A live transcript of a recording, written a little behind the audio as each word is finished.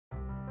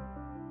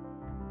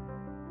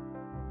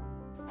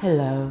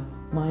Hello,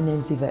 my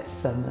name's Yvette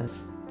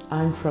Summers.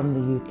 I'm from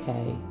the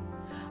UK.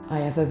 I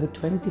have over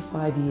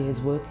 25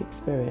 years work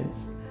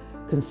experience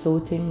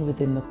consulting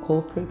within the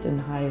corporate and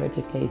higher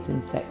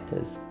education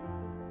sectors.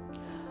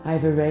 I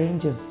have a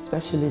range of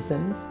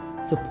specialisms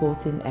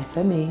supporting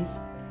SMEs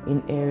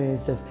in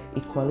areas of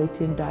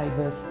equality and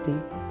diversity,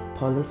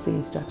 policy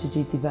and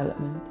strategy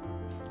development,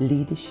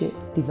 leadership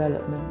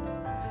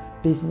development,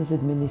 business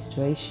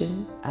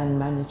administration and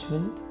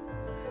management,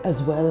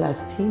 as well as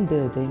team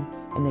building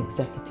and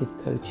executive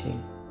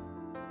coaching.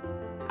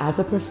 As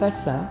a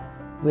professor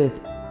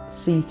with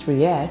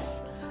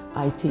C3S,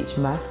 I teach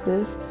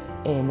Masters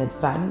in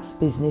Advanced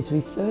Business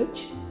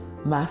Research,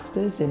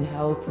 Masters in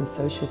Health and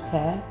Social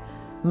Care,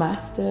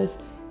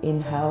 Masters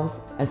in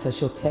Health and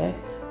Social Care,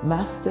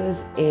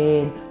 Masters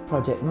in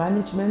Project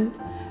Management,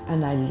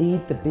 and I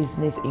lead the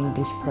Business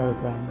English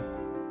program.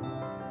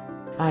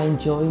 I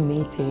enjoy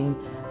meeting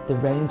the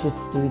range of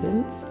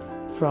students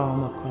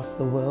from across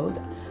the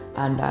world,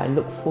 and I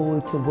look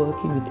forward to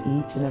working with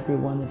each and every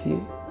one of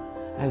you.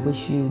 I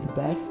wish you the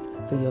best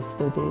for your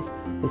studies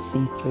with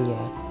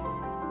C3S.